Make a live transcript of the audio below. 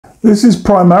This is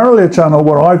primarily a channel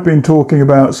where I've been talking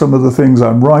about some of the things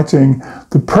I'm writing,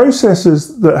 the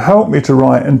processes that help me to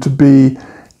write and to be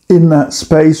in that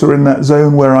space or in that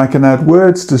zone where I can add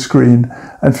words to screen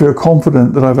and feel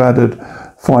confident that I've added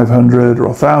 500 or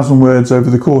 1,000 words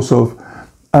over the course of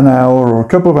an hour or a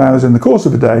couple of hours in the course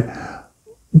of a day.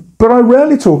 But I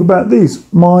rarely talk about these,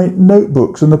 my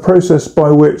notebooks, and the process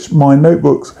by which my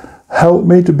notebooks help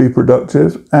me to be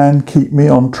productive and keep me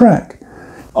on track.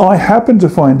 I happen to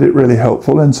find it really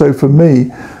helpful, and so for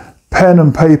me, pen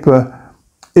and paper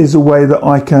is a way that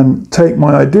I can take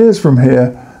my ideas from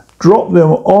here, drop them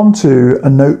onto a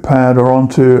notepad or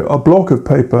onto a block of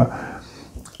paper,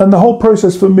 and the whole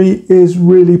process for me is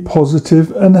really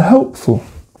positive and helpful.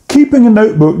 Keeping a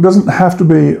notebook doesn't have to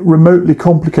be remotely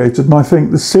complicated, and I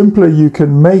think the simpler you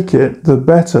can make it, the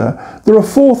better. There are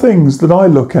 4 things that I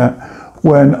look at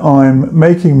when I'm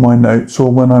making my notes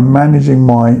or when I'm managing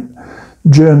my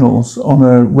journals on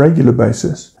a regular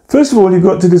basis. First of all, you've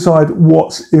got to decide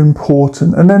what's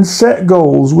important and then set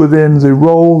goals within the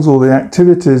roles or the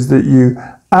activities that you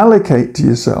allocate to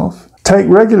yourself. Take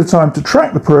regular time to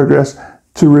track the progress,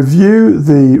 to review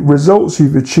the results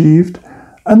you've achieved,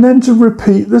 and then to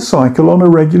repeat the cycle on a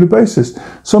regular basis.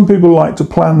 Some people like to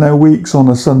plan their weeks on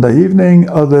a Sunday evening,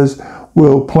 others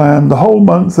will plan the whole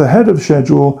month ahead of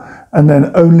schedule and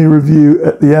then only review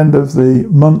at the end of the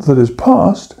month that has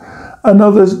passed, and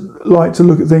others like to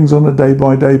look at things on a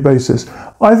day-by-day basis.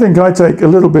 I think I take a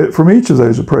little bit from each of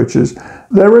those approaches.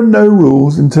 There are no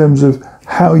rules in terms of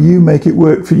how you make it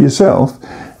work for yourself.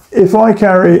 If I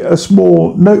carry a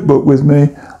small notebook with me,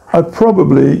 I'd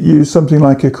probably use something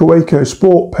like a Kaweco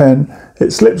Sport pen. It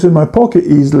slips in my pocket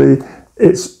easily.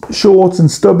 It's short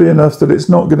and stubby enough that it's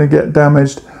not going to get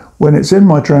damaged when it's in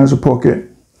my trouser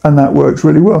pocket, and that works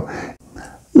really well.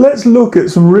 Let's look at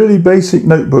some really basic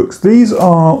notebooks. These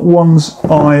are ones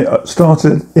I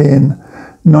started in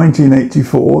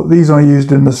 1984. These I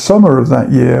used in the summer of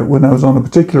that year when I was on a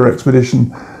particular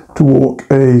expedition to walk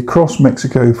across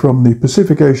Mexico from the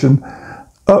Pacific Ocean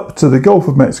up to the Gulf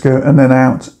of Mexico and then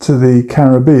out to the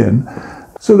Caribbean.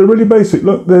 So they're really basic.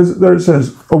 Look, there it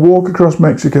says, a walk across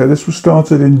Mexico. This was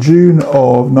started in June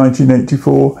of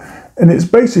 1984, and it's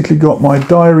basically got my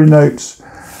diary notes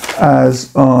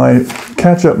as I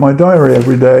catch up my diary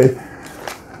every day.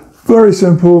 Very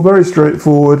simple, very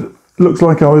straightforward. Looks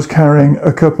like I was carrying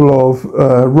a couple of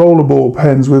rollerball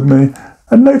pens with me.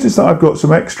 And notice that I've got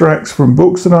some extracts from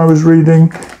books that I was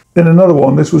reading. In another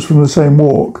one, this was from the same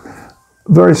walk.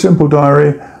 Very simple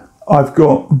diary. I've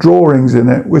got drawings in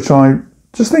it, which I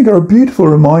just think are a beautiful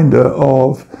reminder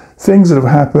of things that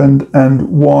have happened and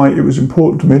why it was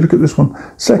important to me. Look at this one,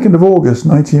 2nd of August,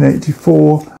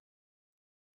 1984.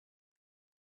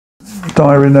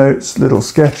 Diary notes, little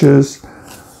sketches,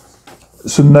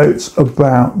 some notes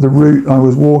about the route I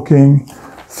was walking,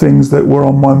 things that were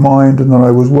on my mind and that I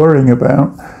was worrying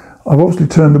about. I've obviously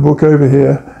turned the book over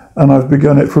here and I've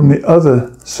begun it from the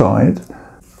other side.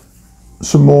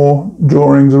 Some more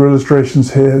drawings or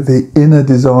illustrations here. The inner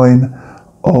design,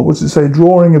 or what's it say,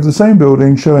 drawing of the same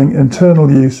building showing internal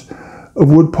use of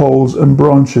wood poles and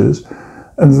branches.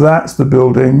 And that's the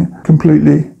building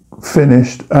completely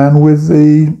finished and with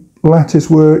the lattice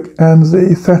work and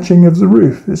the thatching of the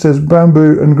roof. It says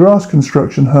bamboo and grass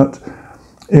construction hut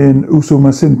in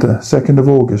Usumacinta, 2nd of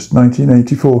August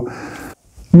 1984.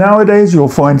 Nowadays you'll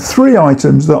find 3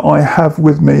 items that I have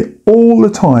with me all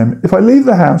the time. If I leave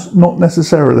the house, not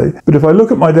necessarily, but if I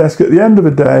look at my desk at the end of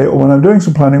a day or when I'm doing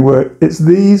some planning work, it's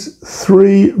these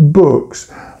 3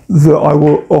 books that I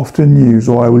will often use,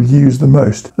 or I will use the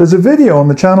most. There's a video on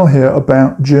the channel here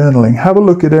about journaling. Have a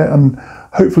look at it and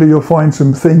hopefully you'll find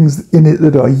some things in it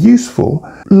that are useful.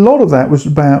 A lot of that was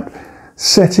about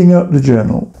setting up the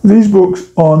journal. These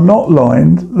books are not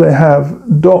lined. They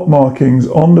have dot markings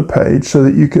on the page so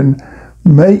that you can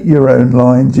make your own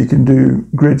lines. You can do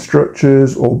grid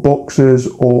structures or boxes,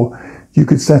 or you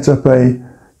could set up a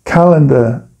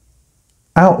calendar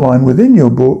outline within your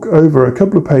book over a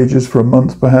couple of pages for a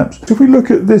month perhaps. If we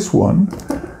look at this one,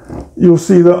 you'll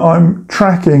see that I'm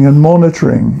tracking and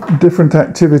monitoring different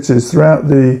activities throughout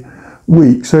the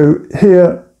week. So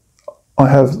here I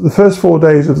have the first 4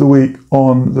 days of the week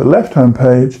on the left-hand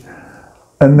page,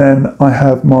 and then I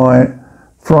have my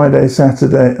Friday,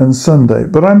 Saturday and Sunday.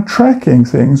 But I'm tracking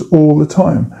things all the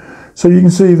time. So you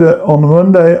can see that on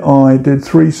Monday I did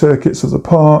 3 circuits of the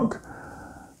park.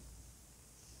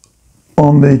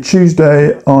 On the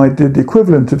Tuesday I did the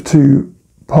equivalent of 2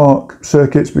 park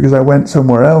circuits because I went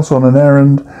somewhere else on an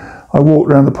errand. I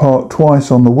walked around the park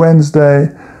twice on the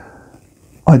Wednesday.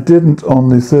 I didn't on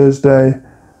the Thursday.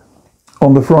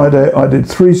 On the Friday I did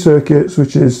 3 circuits,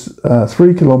 which is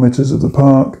 3 kilometers of the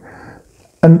park.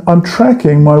 And I'm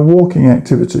tracking my walking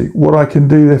activity. What I can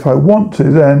do if I want to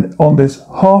then on this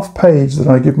half page that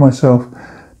I give myself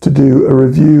to do a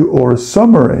review or a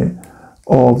summary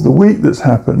of the week that's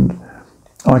happened,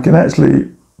 I can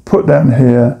actually put down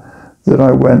here that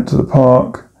I went to the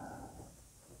park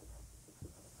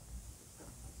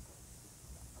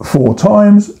 4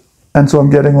 times, and so I'm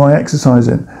getting my exercise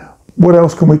in. What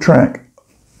else can we track?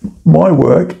 My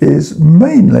work is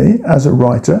mainly as a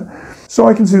writer, so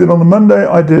I can see that on the Monday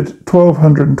I did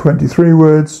 1,223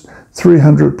 words,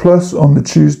 300 plus on the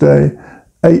Tuesday,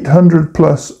 800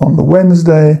 plus on the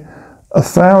Wednesday,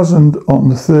 1,000 on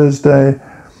the Thursday,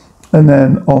 and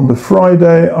then on the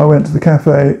Friday I went to the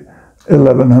cafe,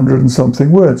 1,100 and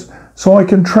something words. So I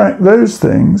can track those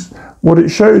things. What it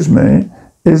shows me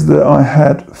is that I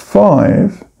had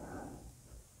 5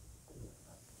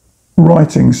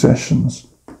 writing sessions.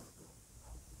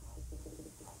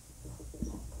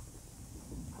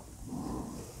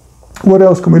 What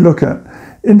else can we look at?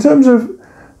 In terms of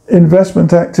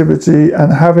investment activity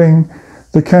and having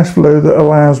the cash flow that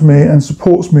allows me and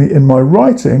supports me in my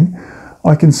writing,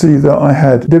 I can see that I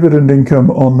had dividend income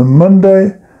on the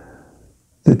Monday,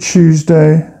 the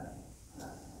Tuesday,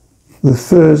 the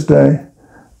Thursday,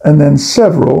 and then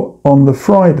several on the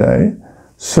Friday.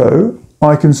 So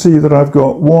I can see that I've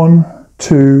got 1,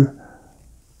 2,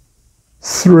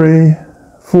 3,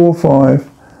 4, 5,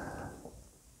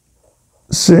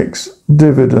 6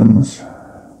 dividends.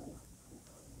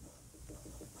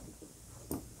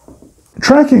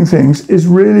 Tracking things is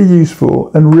really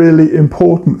useful and really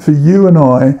important for you and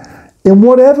I in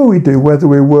whatever we do, whether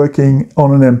we're working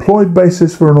on an employed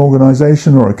basis for an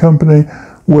organization or a company,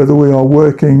 whether we are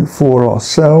working for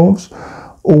ourselves,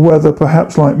 or whether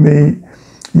perhaps like me,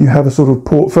 you have a sort of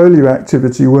portfolio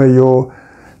activity where your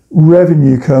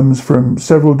revenue comes from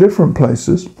several different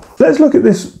places. Let's look at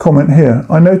this comment here.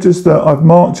 I noticed that I've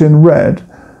marked in red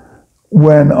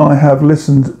when I have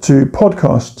listened to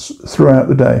podcasts throughout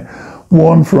the day.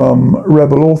 One from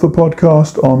Rebel Author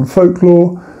podcast on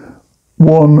folklore,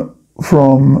 one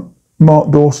from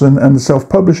Mark Dawson and the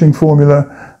self-publishing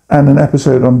formula, and an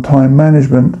episode on time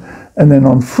management. And then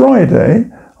on Friday,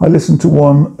 I listened to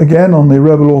one again on the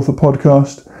Rebel Author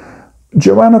podcast,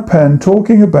 Joanna Penn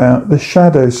talking about the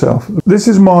shadow self. This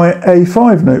is my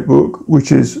A5 notebook,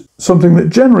 which is something that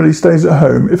generally stays at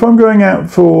home. If I'm going out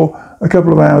for a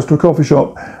couple of hours to a coffee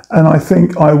shop and I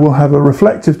think I will have a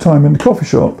reflective time in the coffee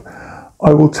shop,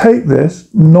 I will take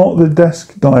this, not the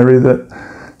desk diary that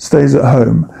stays at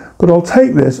home, but I'll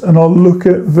take this and I'll look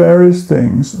at various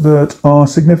things that are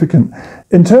significant.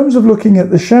 In terms of looking at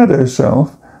the shadow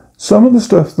self, some of the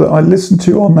stuff that I listened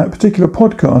to on that particular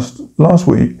podcast last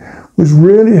week was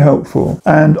really helpful,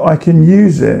 and I can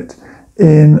use it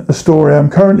in a story I'm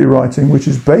currently writing, which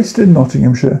is based in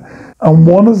Nottinghamshire. And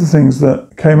one of the things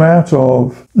that came out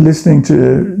of listening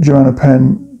to Joanna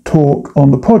Penn talk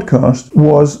on the podcast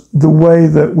was the way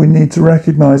that we need to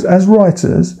recognize as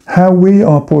writers how we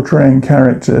are portraying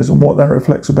characters and what that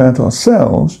reflects about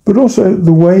ourselves, but also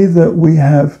the way that we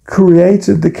have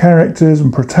created the characters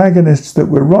and protagonists that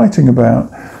we're writing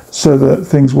about so that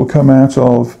things will come out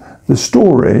of the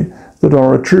story that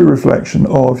are a true reflection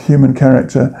of human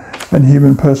character and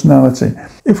human personality.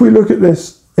 If we look at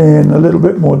this in a little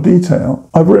bit more detail,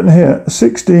 I've written here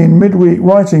 16 midweek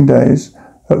writing days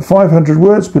at 500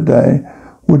 words per day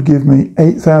would give me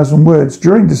 8,000 words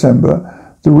during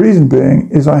December. The reason being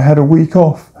is I had a week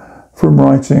off from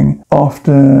writing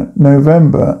after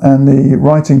November and the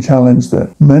writing challenge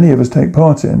that many of us take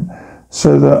part in,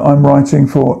 so that I'm writing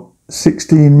for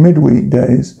 16 midweek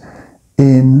days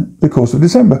in the course of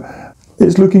December.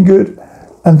 It's looking good,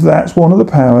 and that's one of the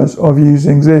powers of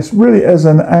using this really as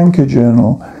an anchor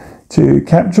journal to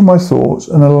capture my thoughts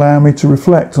and allow me to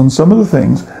reflect on some of the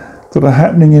things that are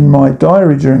happening in my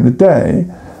diary during the day,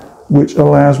 which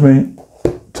allows me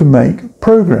to make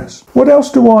progress. What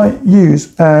else do I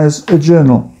use as a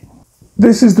journal?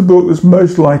 This is the book that's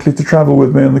most likely to travel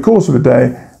with me in the course of a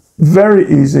day. Very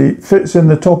easy, fits in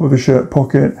the top of a shirt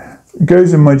pocket,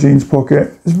 goes in my jeans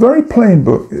pocket. It's a very plain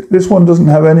book. This one doesn't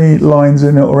have any lines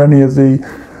in it or any of the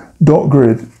dot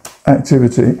grid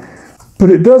activity, but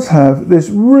it does have this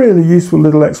really useful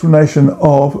little explanation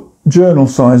of journal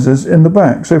sizes in the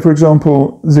back. So for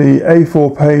example, the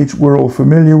A4 page we're all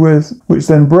familiar with, which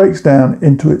then breaks down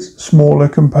into its smaller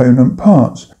component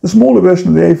parts. The smaller version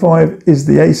of the A5 is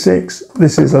the A6.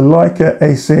 This is a Leica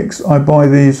A6. I buy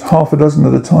these half a dozen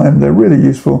at a time. They're really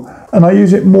useful, and I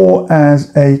use it more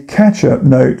as a catch-up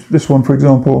note. This one, for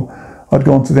example, I'd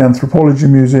gone to the Anthropology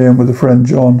Museum with a friend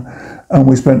John, and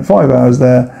we spent 5 hours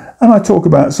there, and I talk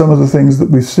about some of the things that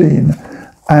we've seen.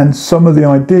 and some of the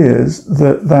ideas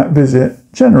that that visit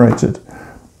generated.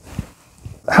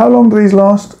 How long do these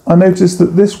last? I noticed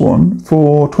that this one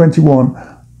for 21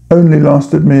 only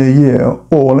lasted me a year,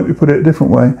 or let me put it a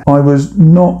different way, I was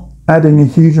not adding a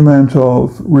huge amount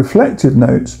of reflective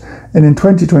notes, and in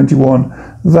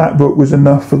 2021 that book was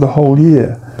enough for the whole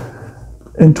year.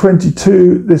 In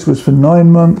 22 this was for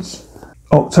 9 months,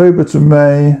 October to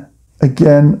May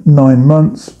again 9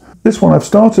 months. This one I've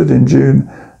started in June,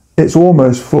 it's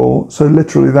almost full, so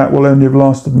literally that will only have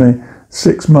lasted me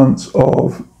 6 months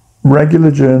of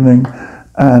regular journaling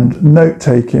and note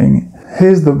taking.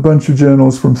 Here's the bunch of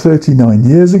journals from 39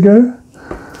 years ago.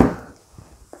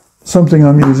 Something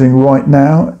I'm using right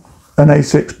now, an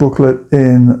A6 booklet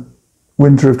in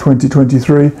winter of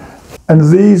 2023.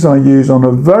 And these I use on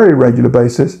a very regular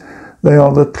basis. They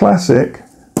are the classic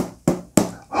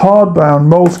hardbound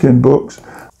moleskin books.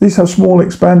 These have small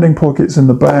expanding pockets in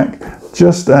the back,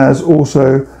 just as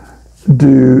also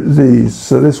do these.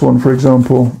 So this one, for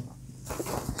example,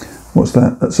 what's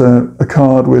that? That's a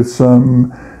card with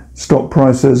some stock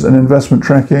prices and investment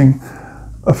tracking,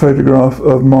 a photograph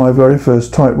of my very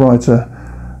first typewriter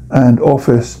and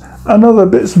office, and other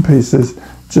bits and pieces,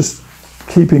 just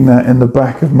keeping that in the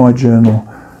back of my journal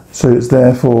so it's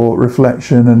there for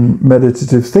reflection and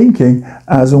meditative thinking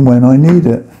as and when I need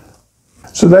it.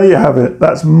 So there you have it.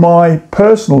 That's my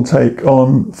personal take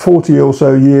on 40 or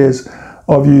so years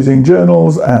of using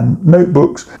journals and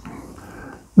notebooks.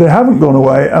 They haven't gone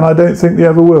away, and I don't think they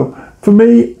ever will. For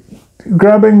me,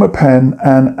 grabbing my pen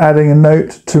and adding a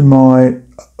note to my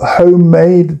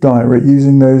homemade diary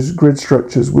using those grid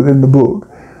structures within the book,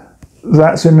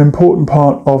 that's an important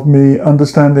part of me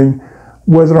understanding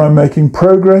whether I'm making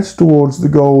progress towards the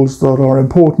goals that are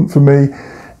important for me.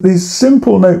 These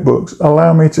simple notebooks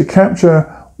allow me to capture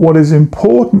what is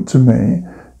important to me,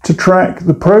 to track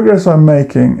the progress I'm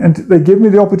making, and they give me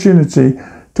the opportunity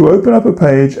to open up a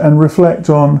page and reflect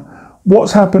on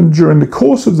what's happened during the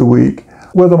course of the week,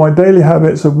 whether my daily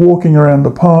habits of walking around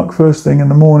the park first thing in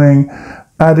the morning,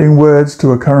 adding words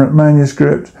to a current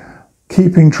manuscript,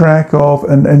 keeping track of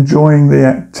and enjoying the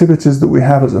activities that we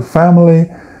have as a family,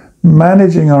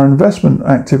 managing our investment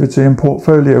activity and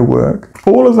portfolio work.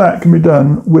 All of that can be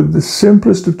done with the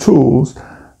simplest of tools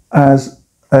as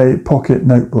a pocket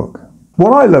notebook.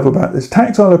 What I love about this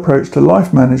tactile approach to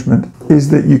life management is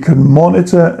that you can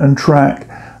monitor and track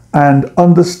and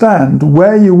understand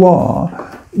where you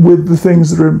are with the things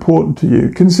that are important to you.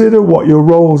 Consider what your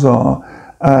roles are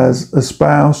as a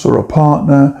spouse or a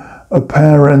partner, a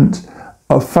parent,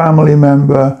 a family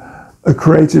member, a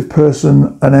creative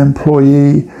person, an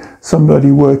employee,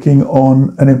 somebody working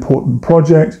on an important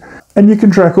project. And you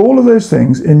can track all of those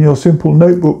things in your simple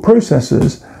notebook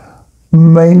processes,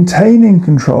 maintaining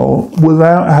control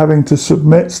without having to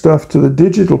submit stuff to the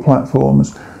digital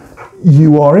platforms.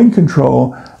 You are in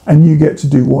control and you get to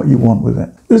do what you want with it.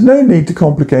 There's no need to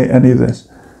complicate any of this.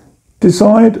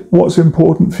 Decide what's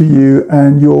important for you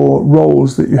and your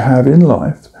roles that you have in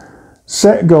life.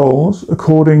 Set goals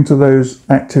according to those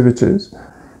activities.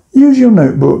 Use your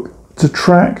notebook to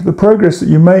track the progress that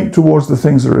you make towards the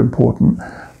things that are important,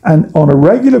 and on a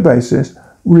regular basis,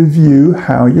 review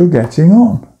how you're getting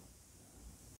on.